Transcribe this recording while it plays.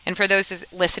And for those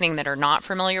listening that are not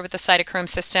familiar with the cytochrome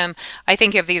system, I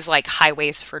think of these like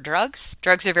highways for drugs.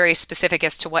 Drugs are very specific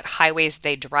as to what highways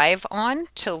they drive on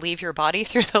to leave your body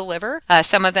through the liver.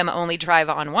 Some of them only drive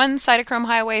on one cytochrome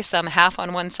highway, some half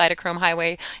on one cytochrome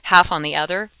highway, half on the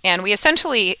other. And we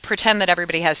essentially pretend that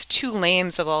everybody has two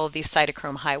lanes of all of these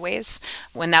cytochrome highways,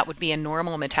 when that would be a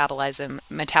normal metabolism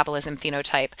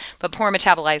phenotype. But poor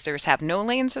metabolizers have no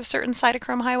lanes of certain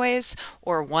cytochrome highways,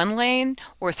 or one lane,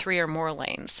 or three or more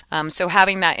lanes. So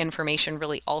having that information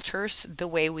really alters the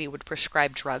way we would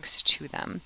prescribe drugs to them.